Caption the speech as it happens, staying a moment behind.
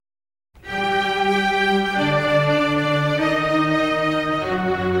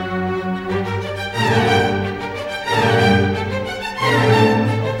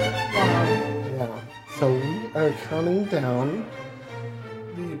counting down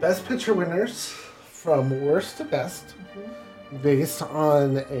the Best Picture winners from worst to best based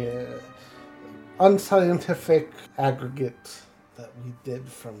on a unscientific aggregate that we did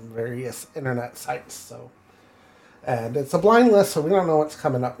from various internet sites. And it's a blind list, so we don't know what's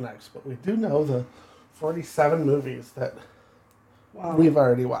coming up next, but we do know the 47 movies that we've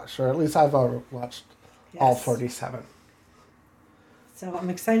already watched, or at least I've already watched all 47. So I'm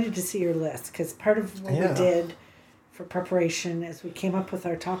excited to see your list, because part of what we did for preparation is we came up with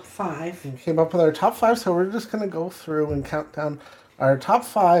our top 5. We came up with our top 5, so we're just going to go through and count down our top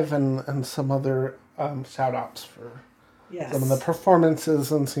 5 and some other shout-outs for some of the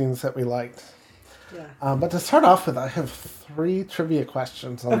performances and scenes that we liked. Yeah. But to start off with, I have 3 trivia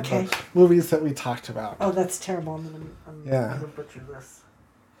questions on the movies that we talked about. Oh, that's terrible. I'm going to butcher this.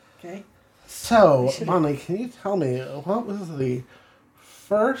 Okay. So, Bonnie, can you tell me, what was the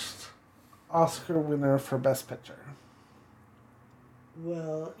first Oscar winner for Best Picture?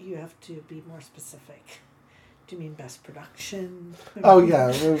 Well, you have to be more specific. Do you mean Best Production? Oh,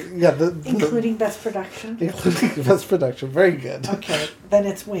 yeah. Including Best Production? Including Best Production. Very good. Okay, then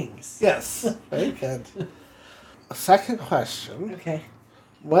it's Wings. Yes, very good. Second question. Okay.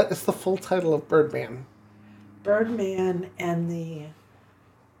 What is the full title of Birdman? Birdman and the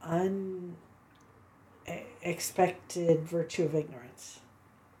Unexpected Virtue of Ignorance.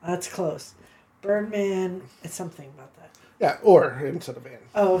 That's close. Birdman, it's something about that. Yeah, or Into the Van.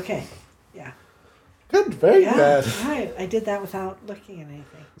 Oh, okay. Yeah. Good, very good. Right. I did that without looking at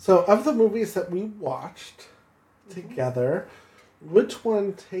anything. So, of the movies that we watched together, which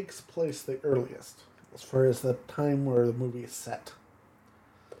one takes place the earliest, as far as the time where the movie is set?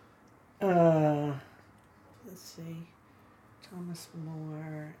 Let's see. Thomas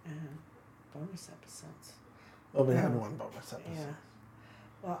More and bonus episodes. Well, we had one bonus episode. Yeah.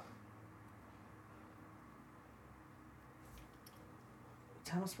 Well,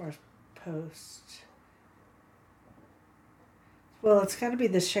 Thomas More's post. Well, it's got to be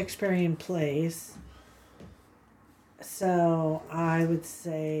the Shakespearean plays. So I would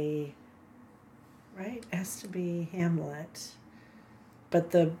say, right, it has to be Hamlet.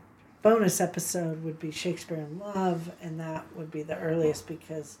 But the bonus episode would be Shakespeare in Love, and that would be the earliest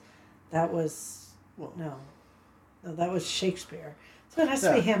because that was, that was Shakespeare. So it has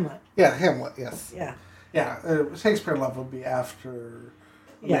to be Hamlet. Yeah, Hamlet, yes. Yeah. Yeah, Shakespeare in Love would be after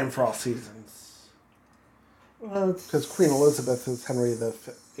A Man for All Seasons. Well, because Queen Elizabeth is Henry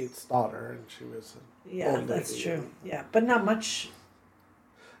VIII's daughter, and she was that's true. Yeah, but not much.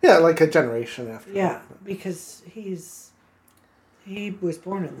 Yeah, like a generation after. Yeah, because he was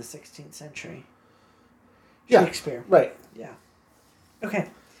born in the 16th century. Shakespeare. Right. Yeah. Okay.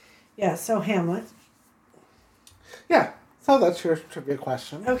 Yeah. So Hamlet. Yeah. So that's your trivia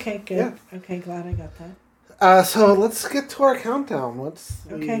question. Okay. Good. Yeah. Okay. Glad I got that. So let's get to our countdown. What's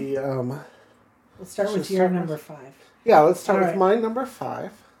We'll start with your number 5. Yeah, let's start with my number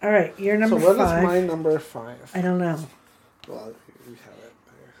 5. All right, your number 5. So what is my number 5? I don't know. Well, you have it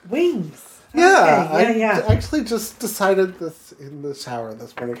there. Wings. Yeah, okay. I actually just decided this in the shower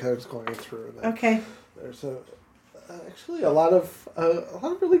this morning because I was going through that. Okay. There's actually a lot of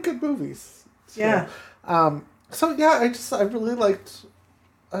really good movies. So, yeah. I really liked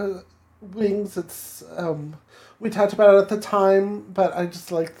Wings. It's we talked about it at the time, but I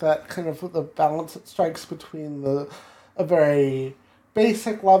just like that kind of the balance it strikes between a very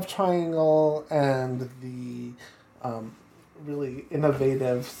basic love triangle and the really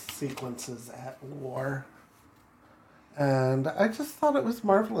innovative sequences at war. And I just thought it was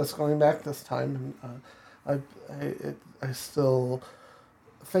marvelous going back this time. And I still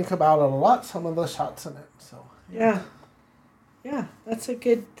think about it a lot, some of the shots in it. So yeah, that's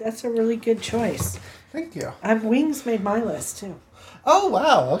a really good choice. Thank you. Wings made my list too. Oh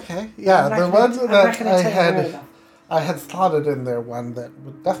wow! Okay, yeah, the ones that I had slotted in there one that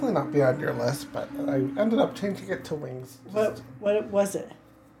would definitely not be on your list, but I ended up changing it to Wings. What was it?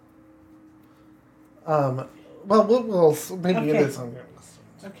 Well, we'll maybe it is on your list.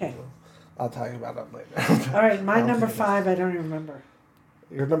 Okay. I'll tell you about it later. All right, my number 5, I don't remember.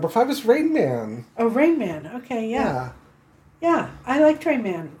 Your number 5 is Rain Man. Oh, Rain Man. Okay, yeah. Yeah, I liked Rain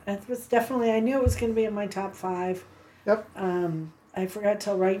Man. It was definitely, I knew it was going to be in my top 5. Yep. I forgot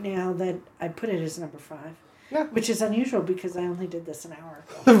till right now that I put it as number 5. Yeah. Which is unusual because I only did this an hour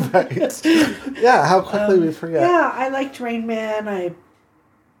ago. Right. Yeah, how quickly we forget. Yeah, I liked Rain Man.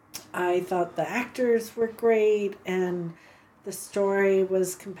 I thought the actors were great and the story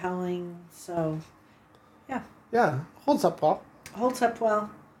was compelling. So, yeah. Yeah, holds up well. Holds up well.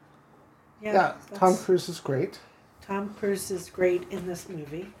 Yeah, Tom Cruise is great. Tom Cruise is great in this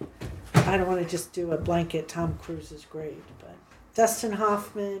movie. I don't want to just do a blanket Tom Cruise is great, but Dustin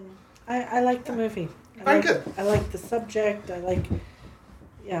Hoffman, I like the movie. Very good. I like the subject.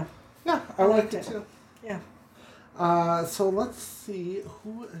 Yeah. Yeah, I liked it too. Yeah. So let's see,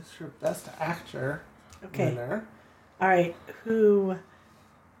 who is your best actor winner? All right, who...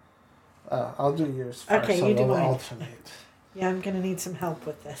 I'll do yours first. Okay, you do we'll mine. alternate. Yeah, I'm going to need some help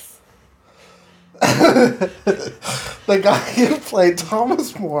with this. The guy who played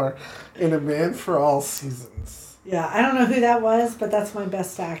Thomas More in A Man for All Seasons. Yeah, I don't know who that was, but that's my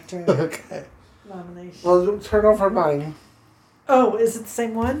best actor Okay. nomination. Well, turn over mine. Oh, is it the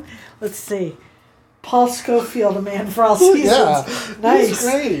same one? Let's see. Paul Scofield, A Man for All Seasons. Yeah, Nice. He's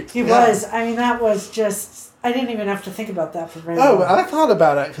great. He was. I mean, that was just... I didn't even have to think about that for very long. Oh, I thought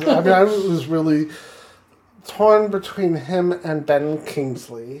about it. 'Cause, I mean, I was really torn between him and Ben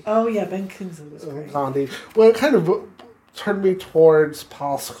Kingsley. Oh, yeah, Ben Kingsley was great. Gandhi. What kind of turned me towards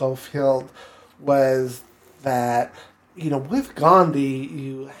Paul Scofield was that, with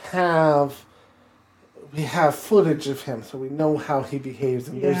Gandhi, we have footage of him, so we know how he behaves,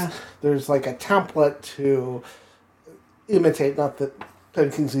 and there's like a template to imitate. Not that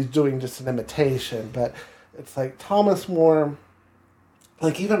Ben Kingsley's doing just an imitation, but it's like Thomas More,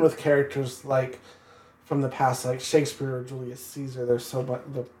 like even with characters like from the past, like Shakespeare or Julius Caesar, there's so much.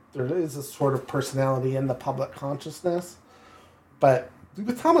 There is a sort of personality in the public consciousness, but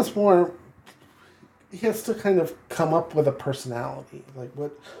with Thomas More, he has to kind of come up with a personality. Like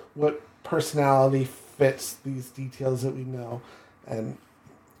what personality fits these details that we know, and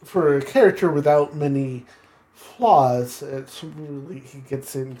for a character without many flaws, it's really he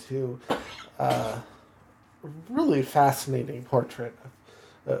gets into a really fascinating portrait.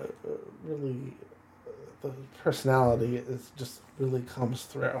 Really, the personality is just really comes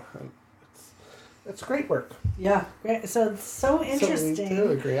through, and it's great work. Yeah, great. So it's so interesting. So we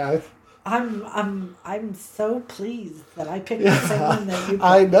do agree. I'm so pleased that I picked the same one that you picked.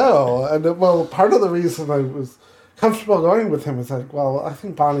 I know, and well, part of the reason I was comfortable going with him was like, well, I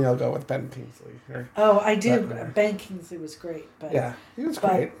think Bonnie will go with Ben Kingsley here. Oh, I do. Ben Kingsley was great, but yeah, he was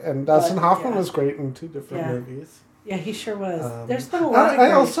great, and Dustin Hoffman yeah. was great in 2 different movies. Yeah, he sure was. There's been a lot.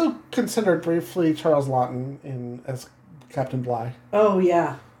 I also considered briefly Charles Laughton as Captain Bligh. Oh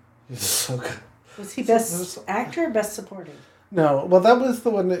yeah, he's so good. Was he best actor or best supporting? No, well, that was the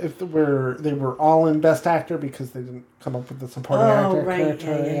one that they were all in Best Actor because they didn't come up with the supporting actor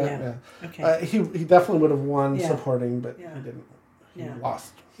character. Yeah. Okay. He definitely would have won supporting, but he didn't. He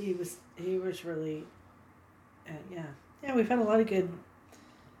lost. He was really, yeah. We've had a lot of good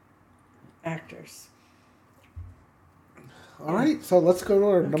actors. All right, so let's go to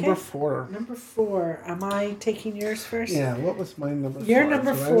our number 4. Number 4. Am I taking yours first? Yeah. What was my number 4? Your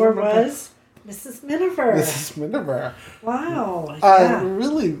number 4 was Mrs. Miniver. Mrs. Miniver. Wow. Yeah.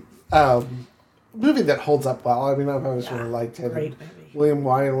 Really, movie that holds up well. I mean, I've always really liked it. Great movie. William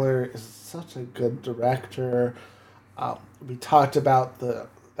Wyler is such a good director. We talked about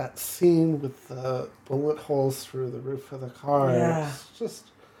that scene with the bullet holes through the roof of the car. Yeah. It's just...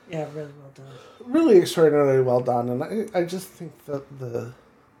 Yeah, really well done. Really extraordinarily well done, and I just think that the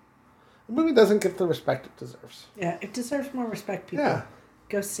movie doesn't get the respect it deserves. Yeah, it deserves more respect, people. Yeah.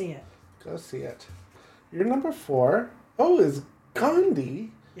 Go see it. Go see it. Your number 4, is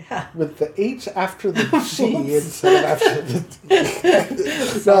Gandhi. Yeah. With the H after the G instead of after the D.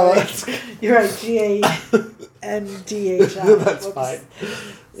 No, you're right, G-A-N-D-H-I. That's fine.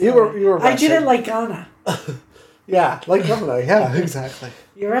 You were rushing. I didn't like Ghana. Yeah, like Ghana. Yeah, exactly.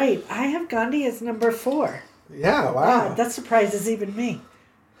 You're right. I have Gandhi as number 4. Yeah, wow. Yeah, that surprises even me.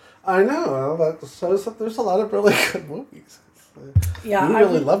 I know. That shows that there's a lot of really good movies. Yeah, you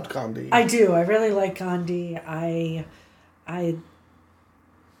really loved Gandhi. I do. I really like Gandhi. I thought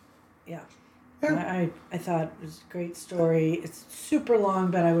it was a great story. It's super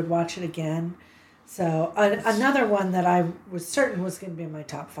long, but I would watch it again. So another one that I was certain was going to be in my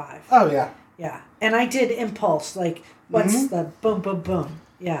top 5. Oh yeah. Yeah, and I did Impulse. Like, what's the boom, boom, boom?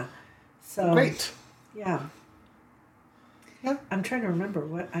 Yeah. So great. Yeah. Yeah. I'm trying to remember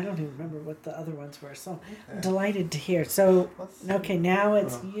I don't even remember what the other ones were. So I'm delighted to hear. So okay, now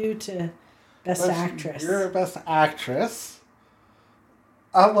it's you to Best Actress. You're Best Actress.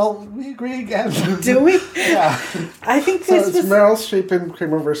 Well, we agree again. Do we? Yeah. I think so this it's was Meryl Streep in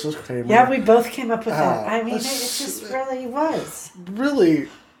Kramer versus Kramer. Yeah, we both came up with that. I mean, it just really was. Really,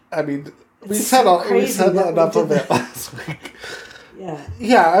 I mean, we It's said so enough of it last week. Yeah.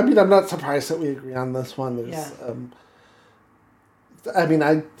 Yeah, I mean, I'm not surprised that we agree on this one. There's, I mean,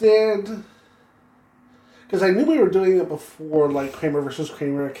 I did, because I knew we were doing it before, like, Kramer versus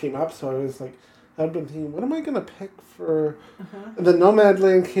Kramer came up, so I was like, I'd been thinking, what am I going to pick for... Uh-huh. And then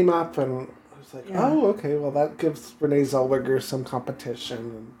Nomadland came up, and I was like, Yeah. oh, okay, well, that gives Renee Zellweger some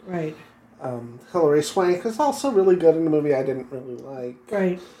competition. Right. And Hilary Swank is also really good in a movie I didn't really like.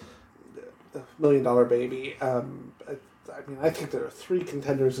 Right. $1 Million Baby. I think there are 3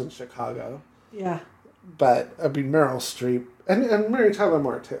 contenders in Chicago. Yeah. But, Meryl Streep, and Mary Tyler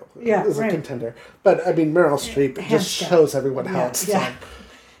Moore, too, is a right. contender. But, Meryl Streep Hands just down. shows everyone how it's Yeah. done.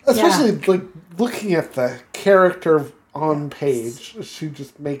 Especially, like, looking at the character on page, she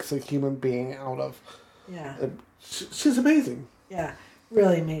just makes a human being out of... Yeah. She's amazing. Yeah.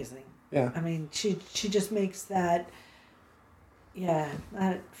 Really amazing. Yeah. I mean, she just makes that... Yeah.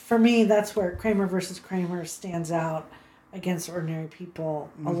 For me, that's where Kramer versus Kramer stands out against Ordinary People.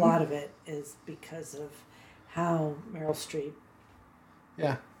 Mm-hmm. A lot of it is because of how Meryl Streep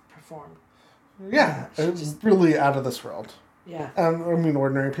performed. Yeah, it was really out of this world. Yeah.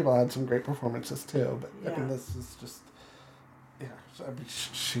 Ordinary People had some great performances too, but Yeah. this is just,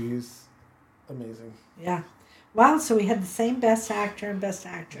 she's amazing. Yeah. Wow, so we had the same Best Actor and Best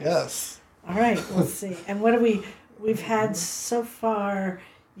Actress. Yes. All right, we'll see. And what do we've had so far,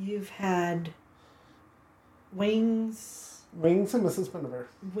 you've had Wings and Mrs. Miniver.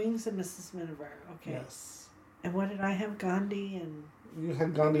 Wings and Mrs. Miniver. Okay. Yes. And what did I have? Gandhi and... You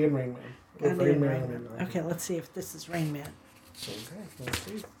had Gandhi and Rain Man. Gandhi and Rain Man. Okay, let's see if this is Rain Man. Okay, let's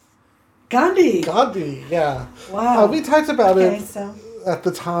see. Gandhi! Gandhi, yeah. Wow. We talked about Okay, it so... at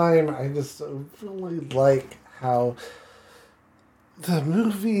the time. I just really like how the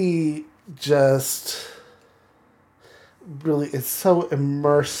movie just really is so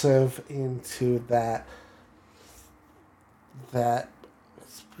immersive into that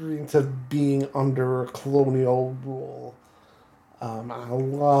experience of being under colonial rule. I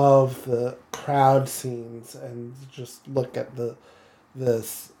love the crowd scenes and just look at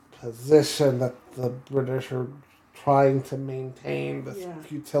this position that the British are trying to maintain, this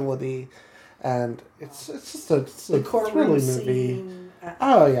futility, and it's a courtroom thrilling movie. scene.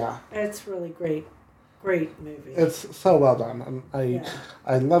 Oh yeah, It's really great movie. it's so well done, and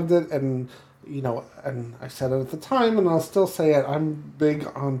I loved it, and and I said it at the time, and I'll still say it. I'm big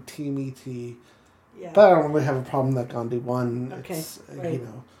on Team E.T. Yeah. But I don't really have a problem that Gandhi won. Okay, It's, right.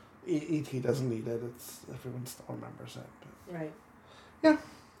 E.T. doesn't need it. It's everyone still remembers it. But. Right. Yeah.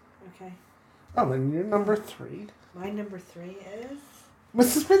 Okay. Oh, and you're number 3. My number 3 is...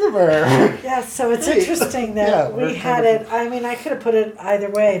 Mrs. Miniver. Yeah, so it's interesting that we had it... I mean, I could have put it either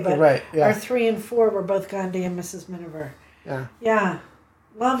way, but right, yeah. our 3 and 4 were both Gandhi and Mrs. Miniver. Yeah. Yeah.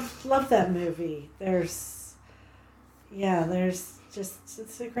 Love that movie. There's just...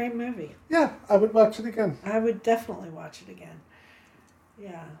 It's a great movie. Yeah, I would watch it again. I would definitely watch it again.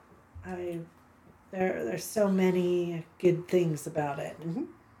 Yeah. There's so many good things about it. Mm-hmm.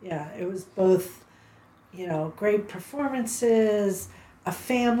 Yeah, it was both, great performances, a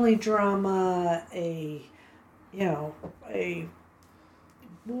family drama, a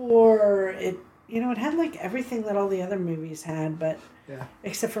war. It had like everything that all the other movies had, but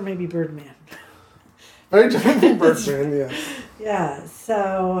except for maybe Birdman. Very different from Birdman, yeah. Yeah,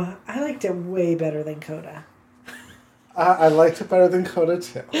 so I liked it way better than Coda. I liked it better than Coda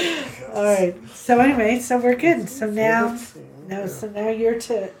too. All right. So anyway, so we're good. So now, Yeah. so now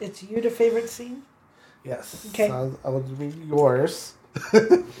it's you to favorite scene. Yes. Okay. So I will do yours.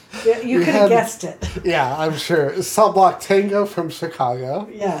 Yeah, you could have guessed it. Yeah, I'm sure. Cell Block Tango from Chicago.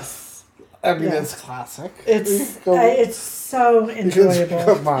 Yes. I mean, Yeah. it's classic. It's so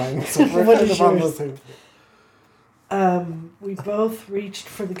enjoyable. Mine. So we're What kind is of on the yours? same. We both reached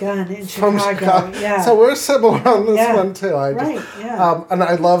for the gun in From Chicago. Yeah. So we're similar on this Yeah. one too. Yeah. And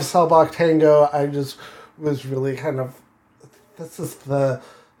I love Cell Block Tango. I just was really kind of. This is the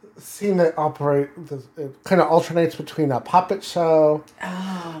scene that it kind of alternates between a puppet show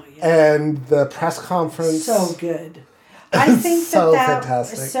and the press conference. So good. I think so that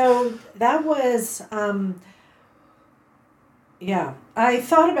fantastic. So that was I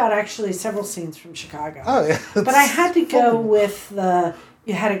thought about actually several scenes from Chicago. Oh yeah. But I had to go with the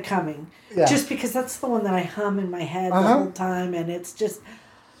You Had It Coming. Yeah. Just because that's the one that I hum in my head the whole time, and it's just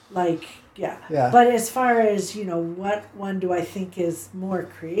like yeah. But as far as what one do I think is more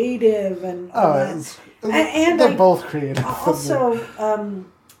creative and all that. And they're both creative. Also,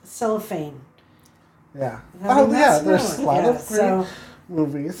 Cellophane. Yeah. That's There's a lot of great so,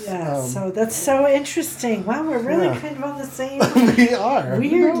 movies. Yeah, so that's so interesting. Wow, we're really kind of on the same. We are.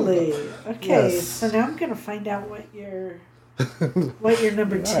 Weirdly. Okay, Yes. so now I'm going to find out what your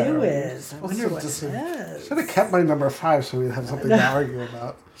number 2 is. I wonder what it is. Should have kept my number 5 so we'd have something to argue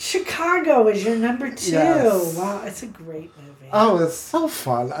about. Chicago is your number 2. Yes. Wow, it's a great movie. Oh, it's so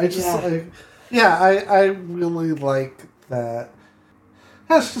fun. I just Yeah, I really like that.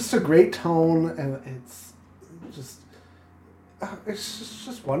 That's just a great tone, and just it's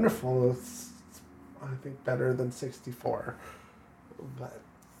just wonderful. It's I think better than 64, but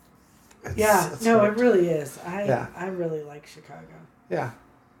it's No, great. it really is. Yeah. I really like Chicago. Yeah,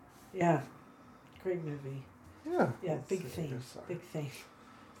 Yeah, great movie. yeah. Yeah, Let's big see thing. here, sorry. Big thing.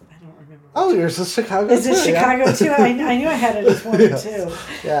 I don't remember. Oh, yours is Chicago. Is it too, Chicago yeah. too? I knew I had it as one Yes. too.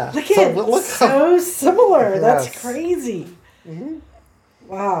 Yeah. Look at it. Look So similar. That's Yes. crazy. Hmm.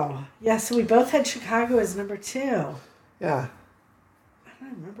 Wow. Yeah, so we both had Chicago as number 2. Yeah. I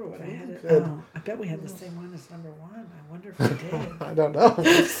don't remember what I had it. Good. Oh, I bet we had the same one as number 1. I wonder if we did. I don't know.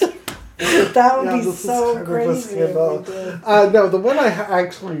 That would Yeah, be this is so kind of a crazy if scandal. we did. No, the one I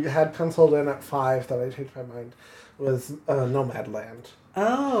actually had penciled in at 5 that I changed my mind was Nomadland.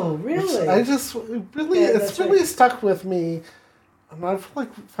 Oh, really? I just really, Yeah, it's that's really right. stuck with me. And I feel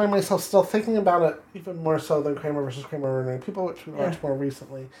like find myself still thinking about it even more so than Kramer versus Kramer and People, which we watched more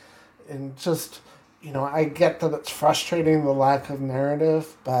recently. And just, I get that it's frustrating the lack of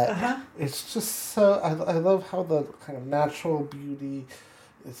narrative, but Uh-huh. it's just so. I love how the kind of natural beauty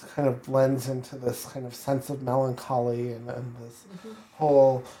is kind of blends into this kind of sense of melancholy and this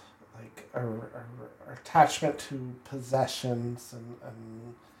whole like our attachment to possessions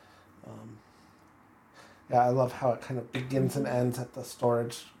and yeah, I love how it kind of begins and ends at the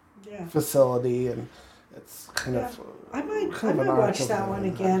storage Yeah. facility, and it's kind Yeah. of I might kind of an watch arc that of one it.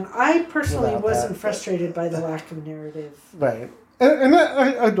 again. I personally Without wasn't that, but- frustrated by the lack of narrative. Right. And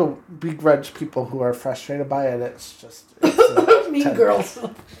I don't begrudge people who are frustrated by it. It's just it's Mean Girls.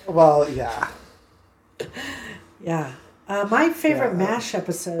 Well, yeah. Yeah. My favorite Yeah. MASH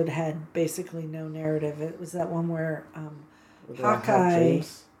episode had basically no narrative. It was that one where With Hot Hawkeye.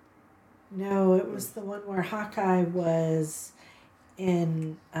 Dreams. No, it was the one where Hawkeye was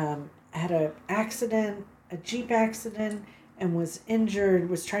in had a accident, a Jeep accident, and was injured.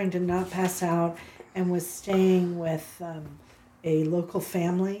 Was trying to not pass out, and was staying with a local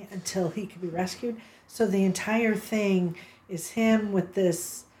family until he could be rescued. So the entire thing is him with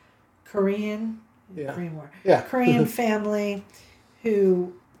this Korean War Yeah. Korean family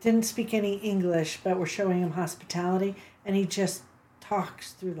who didn't speak any English but were showing him hospitality, and he just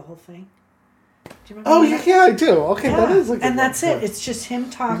talks through the whole thing. Do you remember Oh, that? yeah, I do. Okay, that is a good and that's one. it. It's just him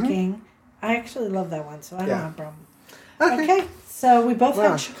talking. I actually love that one, so I don't Yeah. have a problem. Okay. Okay, so we both Wow.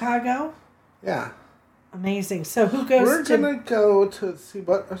 had Chicago. Yeah. Amazing. So who goes We're to going to go to see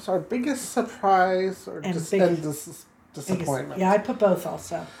what's our biggest surprise or And disappointment. Yeah, I put both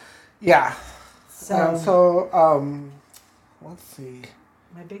also. Yeah. So, Let's see.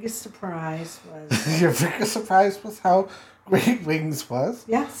 my biggest surprise was Your biggest surprise was how great Wings was.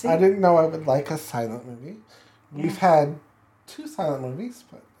 yeah. See, I didn't know I would like a silent movie. We've had 2 silent movies,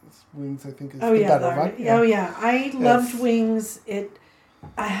 but Wings I think is the better one. Oh yeah, I loved Yes. Wings. It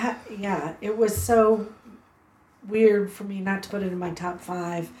was so weird for me not to put it in my top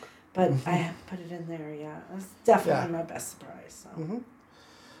 5, but I had to put it in there. Yeah, it was definitely my best surprise. So. Mm-hmm.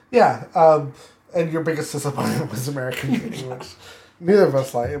 Yeah, and your biggest disappointment was American Beauty, which neither of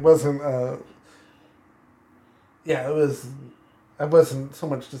us liked. It wasn't. Yeah, it was. I wasn't so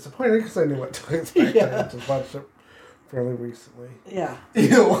much disappointed because I knew what to expect. Yeah. I just watched it fairly recently. Yeah.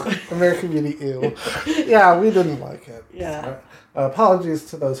 Ew, American Beauty. Ew. Yeah, we didn't like it. Yeah. So, apologies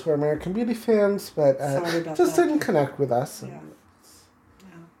to those who are American Beauty fans, but Sorry about just that. didn't connect with us. Yeah.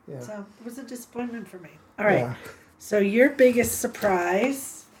 Yeah. So it was a disappointment for me. All right. Yeah. So your biggest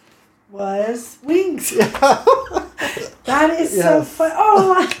surprise was Wings. That is so Yes. fun.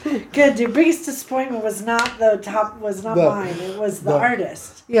 Oh, good. Your biggest disappointment was not mine. It was the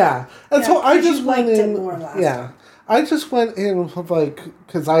artist. Yeah, and Yeah, so I 'cause you just went liked it in. more last Yeah, time. I just went in with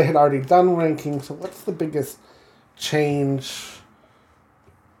because I had already done ranking. So what's the biggest change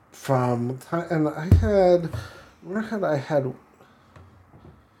from? And I had.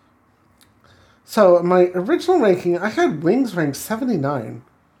 So my original ranking, I had Wings ranked 79.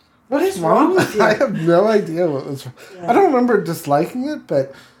 What is wrong with you? I have no idea what was. Yeah. I don't remember disliking it,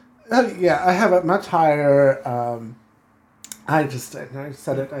 but yeah, I have it much higher. I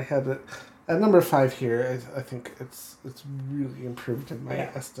said it. I had it at number 5 here. I think it's really improved in my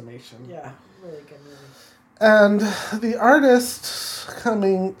estimation. Yeah, really good movie. And the artist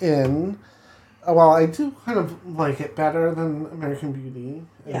coming in, well, I do kind of like it better than American Beauty.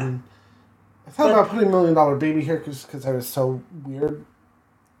 Yeah. And I thought about putting $1 Million Baby here because I was so weird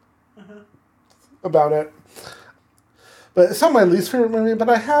about it. But it's not my least favorite movie, but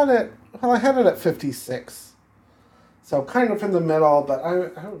I had it at 56. So kind of in the middle, but I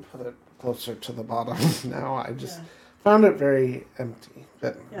would put it closer to the bottom now. I just found it very empty.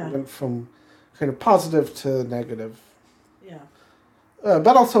 But Yeah. went from kind of positive to negative. Yeah.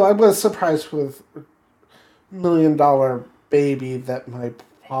 But also, I was surprised with $1 Million Baby that my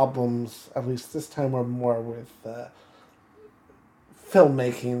problems, at least this time, were more with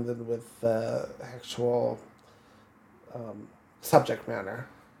filmmaking than with actual subject matter.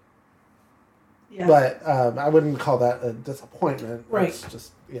 Yeah. But I wouldn't call that a disappointment. Right. It's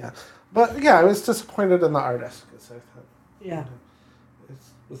just, yeah. But yeah, I was disappointed in the artist because I thought Yeah. it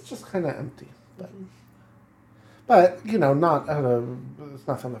was just kind of empty. But, Mhm. but not there's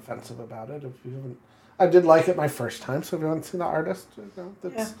nothing offensive about it. If you haven't, I did like it my first time, so if you haven't seen the artist,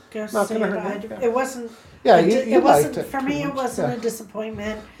 that's Go not see gonna it. hurt you. Yeah. It wasn't. Yeah, it you liked wasn't it. for pretty me. It much. wasn't a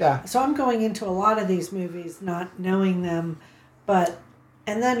disappointment. Yeah. So I'm going into a lot of these movies not knowing them,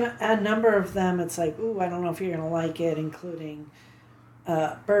 and then a number of them, it's like, ooh, I don't know if you're gonna like it, including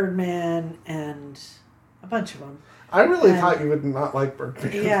Birdman and a bunch of them. I really thought you would not like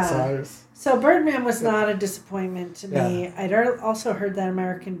Birdman. Yeah. So Birdman was not a disappointment to me. I'd also heard that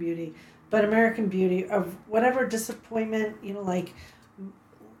American Beauty, but American Beauty, of whatever disappointment, like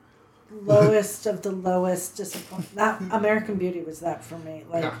lowest of the lowest disappointment. That American Beauty was that for me.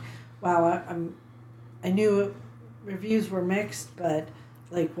 Like, wow, I knew reviews were mixed, but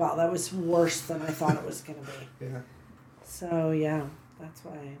like, wow, that was worse than I thought it was going to be. Yeah. So yeah, that's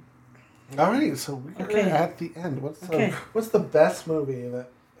why. All right, so we're at the end. What's the best movie that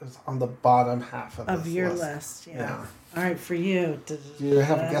is on the bottom half of this your list? list? Yeah. All right, for you. Do you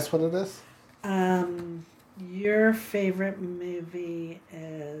have a guess what it is? Your favorite movie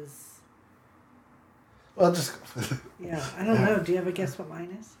is. Well, just. Yeah, I don't know. Do you have a guess what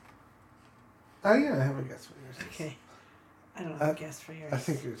mine is? Oh yeah, I have a guess what yours is. Okay. I don't have a guess for yours. I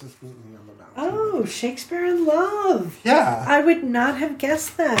think you're just meeting me on the mountain. Oh, Shakespeare in Love. Yeah. I would not have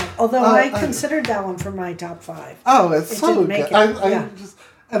guessed that. Although I considered that one for my top 5. Oh, it's so didn't good. make it. I just,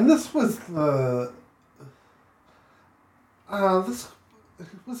 and this was this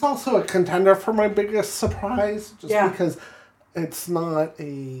was also a contender for my biggest surprise, just because it's not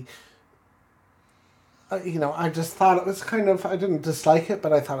a. I just thought it was kind of, I didn't dislike it,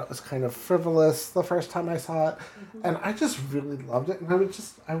 but I thought it was kind of frivolous the first time I saw it. Mm-hmm. And I just really loved it. And I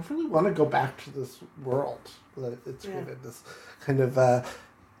really want to go back to this world that it's created, this kind of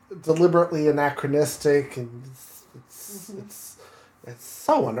deliberately anachronistic, and it's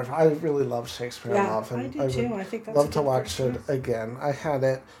so wonderful. I really love Shakespeare in Love. And I do too. I think that's love to watch it again. I had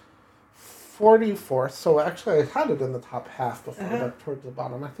it 44th, so actually I had it in the top half before, but towards the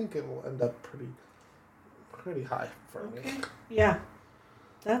bottom. I think it will end up pretty high for me. Yeah.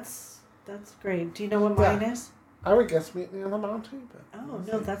 That's great. Do you know what mine is? I would guess Meet Me on the Mountain. But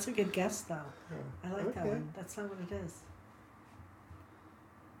no, that's a good guess though. Yeah. I like that one. That's not what it is.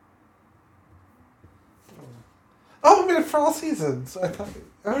 Oh, Man for All Seasons. I thought.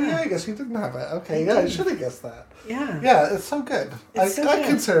 I guess you didn't have it. Okay, I should have guessed that. Yeah. Yeah, it's so good. It's so good. I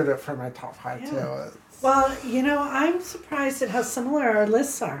considered it for my top 5 too. Well, I'm surprised at how similar our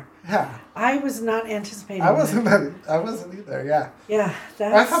lists are. Yeah. I was not anticipating. I wasn't either. Yeah. Yeah.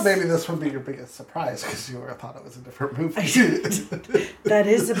 I thought maybe this would be your biggest surprise because you thought it was a different movie. That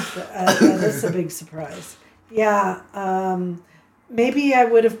is a big surprise. Yeah. Maybe I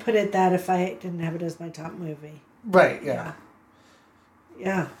would have put it that if I didn't have it as my top movie. Right. Yeah.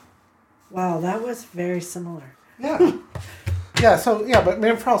 Yeah. Wow, that was very similar. Yeah. Yeah. So but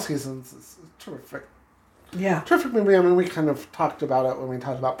Man for All Seasons is terrific. Yeah. Terrific movie. I mean, we kind of talked about it when we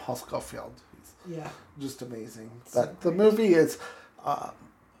talked about Paul Scofield. He's just amazing. But the movie is,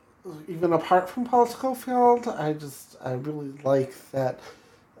 even apart from Paul Scofield, I really like that.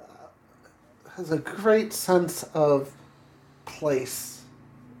 Has a great sense of place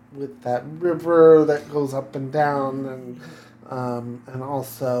with that river that goes up and down, and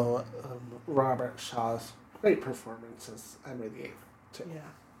also Robert Shaw's great performance as Henry VIII too. Yeah.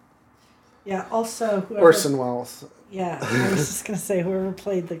 Yeah, also whoever... Orson Welles. Yeah, I was just going to say whoever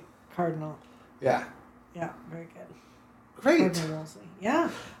played the Cardinal. Yeah. Yeah, very good. Great. Cardinal Wolsey. Yeah.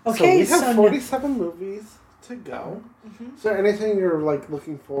 Okay, so we have 47 movies to go. Mm-hmm. Is there anything you're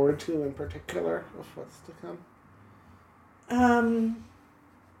looking forward to in particular of what's to come?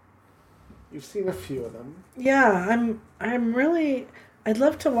 You've seen a few of them. Yeah, I'm really... I'd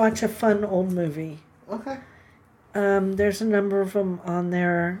love to watch a fun old movie. Okay. There's a number of them on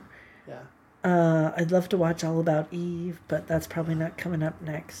there. Yeah. I'd love to watch All About Eve, but that's probably not coming up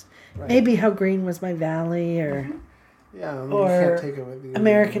next. Right. Maybe How Green Was My Valley, or you can't take it with you.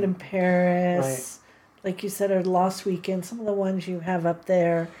 American in Paris. Right. Like you said, or Lost Weekend. Some of the ones you have up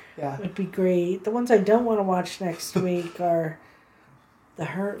there would be great. The ones I don't want to watch next week are The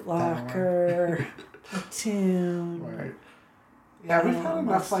Hurt Locker, Platoon. Right. Yeah, we've had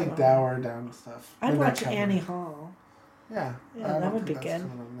enough like Dower Down stuff. I'd watch Annie Hall. Yeah, yeah, that would be good.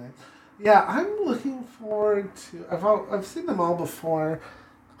 Yeah, I'm looking forward to. I've seen them all before,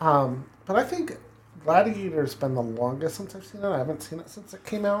 but I think Gladiator's been the longest since I've seen it. I haven't seen it since it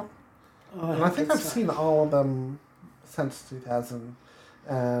came out, and I think I've seen all of them since 2000,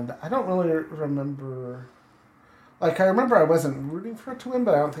 and I don't really remember. Like I remember I wasn't rooting for it to win,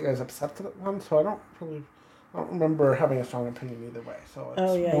 but I don't think I was upset that it won. So I don't remember having a strong opinion either way. So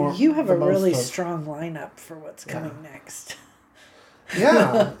it's you have a really strong lineup for what's coming next.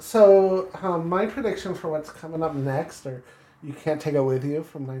 Yeah. So my prediction for what's coming up next are You Can't Take It With You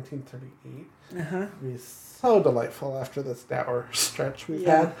from 1938. It'll be so delightful after this Dower stretch we've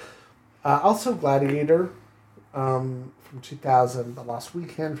had. Also Gladiator from 2000, The Lost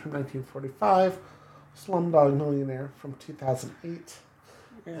Weekend from 1945, Slumdog Millionaire from 2008,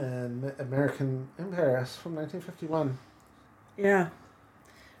 and American in Paris from 1951. Yeah.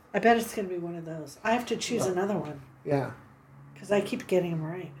 I bet it's going to be one of those. I have to choose another one. Yeah. Because I keep getting them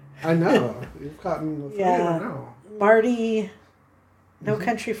right. I know. You've gotten the three now. Marty, No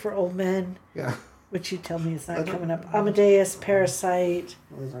Country for Old Men. Yeah. Which you tell me is not coming up. Amadeus, Parasite.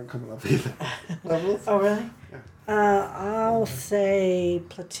 Those aren't coming up either. Oh, really? Yeah. I'll say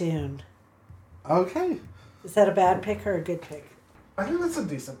Platoon. Okay. Is that a bad pick or a good pick? I think that's a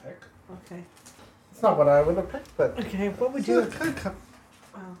decent pick. Okay. It's not what I would have picked, but... Okay, what would you have... Well,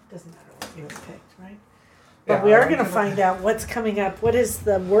 it doesn't matter what you have picked, right? But we are going to find out what's coming up. What is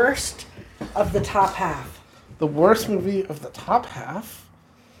the worst of the top half? The worst movie of the top half?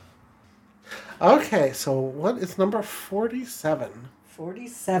 Okay, so what is number 47?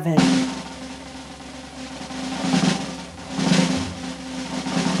 47.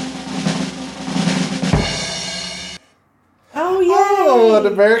 Oh, yeah. Oh, An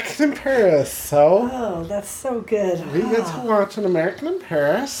American in Paris. So... Oh, that's so good. We get to watch An American in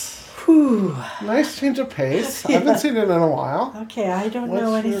Paris. Whew. Nice change of pace. I haven't seen it in a while. Okay, I don't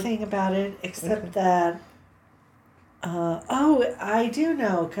know anything about it except that... I do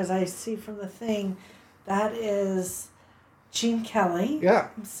know, because I see from the thing, that is Gene Kelly. Yeah.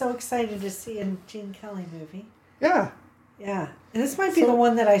 I'm so excited to see a Gene Kelly movie. Yeah. Yeah. And this might be the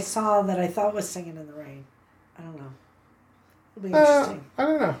one that I saw that I thought was Singing in the Rain. I don't know. It'll be interesting. I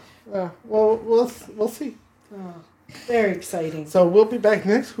don't know. We'll see. Oh, very exciting. So we'll be back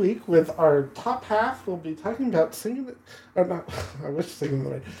next week with our top half. We'll be talking about Singing... Or not... I wish Singing in the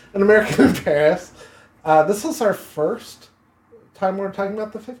Rain. An American in Paris. This is our first time we're talking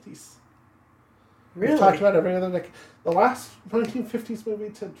about the 50s. Really? We've talked about every other decade. The last 1950s movie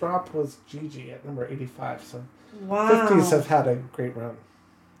to drop was Gigi at number 85. So wow. 50s have had a great run.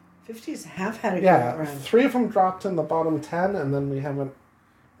 50s have had a great run. 3 of them dropped in the bottom 10, and then we haven't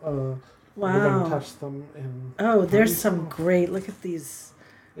touched them in... Oh, there's some great... Look at these.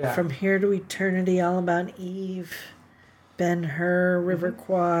 Yeah. From Here to Eternity, All About Eve, Ben-Hur, River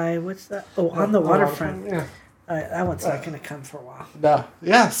Kwai. What's that? Oh, On the Waterfront. Yeah. That one's not going to come for a while. No.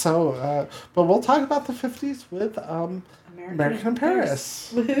 Yeah, so... but we'll talk about the 50s with American in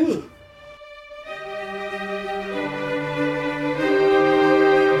Paris. Woohoo!